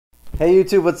Hey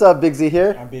YouTube, what's up? Big Z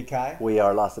here. I'm Big Kai. We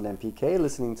are Lost in MPK,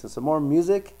 listening to some more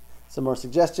music, some more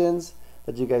suggestions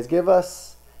that you guys give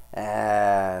us,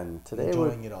 and today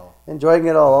enjoying we're it enjoying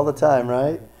it all the time,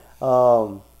 right?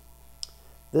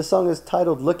 This song is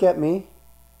titled "Look at Me."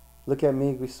 Look at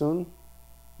me, Gwisun.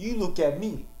 You look at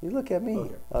me. You look at me.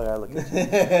 Okay. Oh, I look at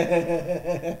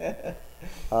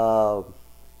you.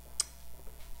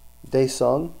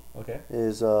 Daesung Okay.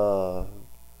 is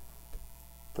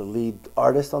the lead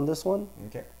artist on this one.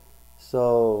 Okay.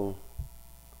 So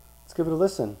let's give it a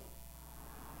listen.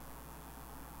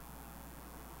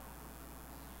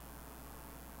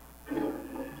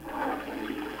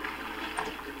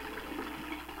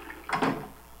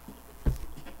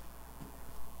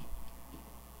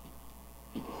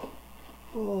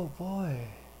 Oh boy,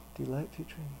 D-LITE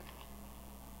featuring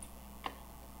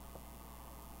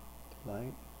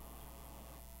D-LITE.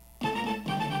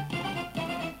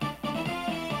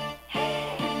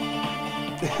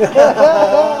 This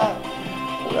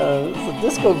is a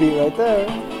disco beat right there.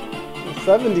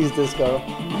 70s disco.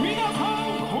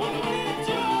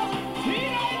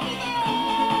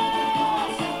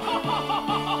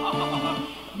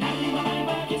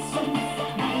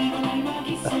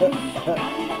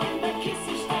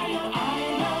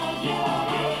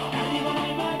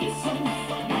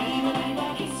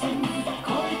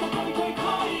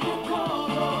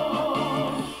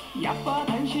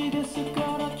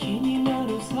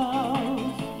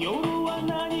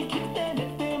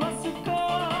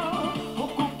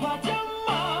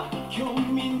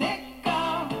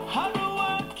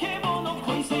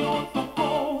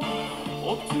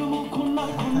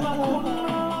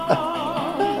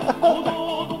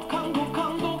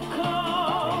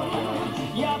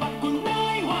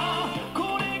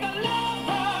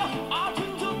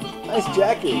 Nice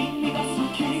jacket.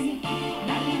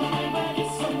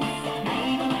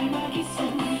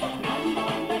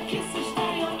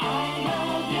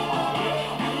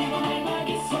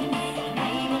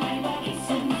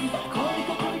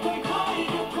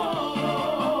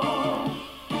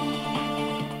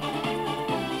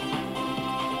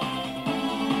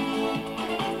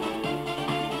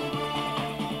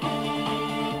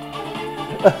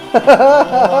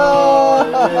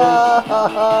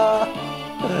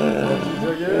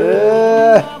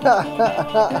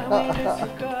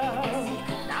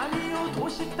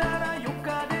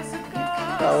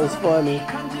 That was funny.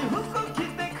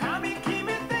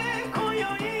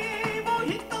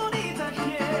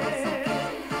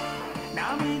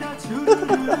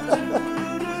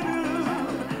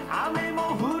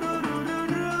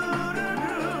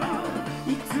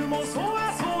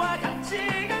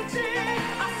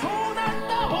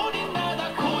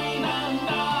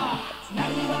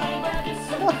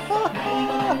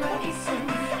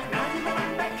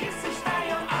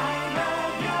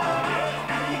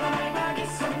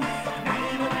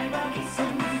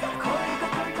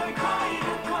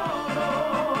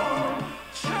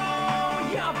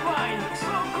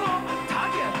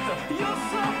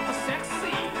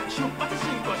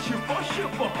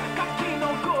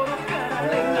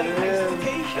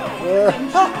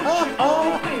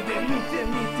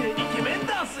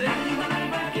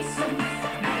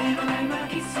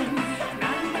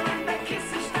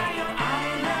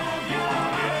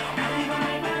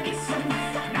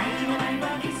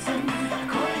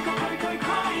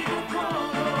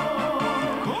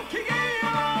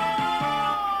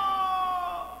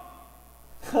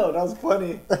 Oh, that was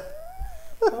funny.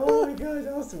 Oh my gosh,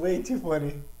 that was way too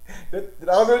funny. Did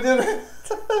I do that?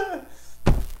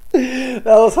 That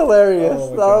was hilarious. Oh my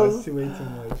That gosh, was way too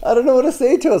much. I don't know what to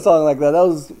say to a song like that.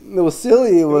 It was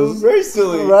silly. It was very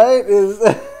silly. right? Wait,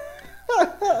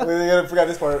 I forgot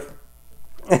this part.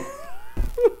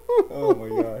 Oh my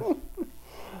gosh.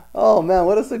 Oh man,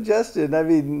 what a suggestion! I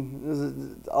mean, this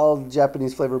is all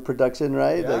Japanese flavor production,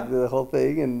 right? Yeah. Like the whole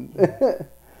thing, and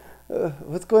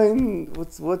what's going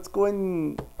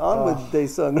on with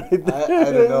Daesung right there?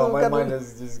 I don't know. My mind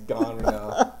is just gone right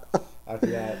now. After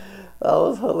that. That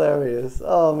was hilarious.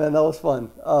 Oh man, that was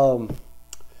fun.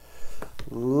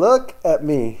 Look at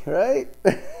me, right?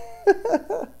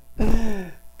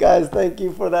 Guys, thank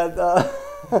you for that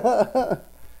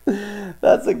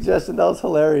that suggestion. That was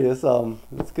hilarious.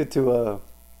 It's good to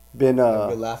been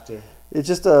Good laughter. it's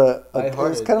just it was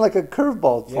Lighthearted. kind of like a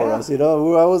curveball for Yeah. us, you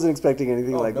know. I wasn't expecting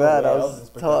anything like no that. way. I I was wasn't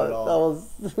expecting that at all.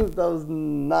 that was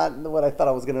not what I thought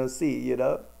I was gonna see, you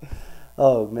know.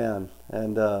 Oh man,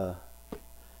 and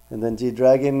then G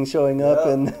Dragon showing up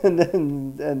Yeah.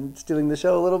 and stealing the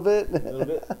show a little bit. A little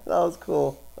bit. That was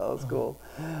cool. That was cool.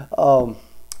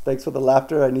 Thanks for the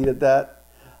laughter. I needed that.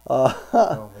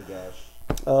 Oh my gosh.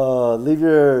 Leave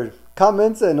your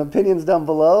comments and opinions down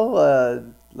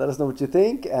below. Let us know what you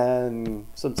think and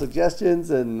some suggestions,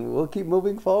 and we'll keep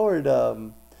moving forward.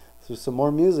 So some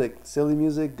more music, silly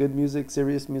music, good music,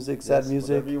 serious music, sad music,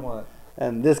 whatever you want,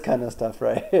 and this kind of stuff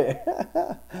right here.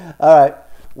 All right,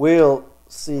 we'll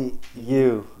see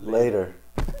you later.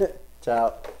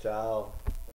 Ciao. Ciao.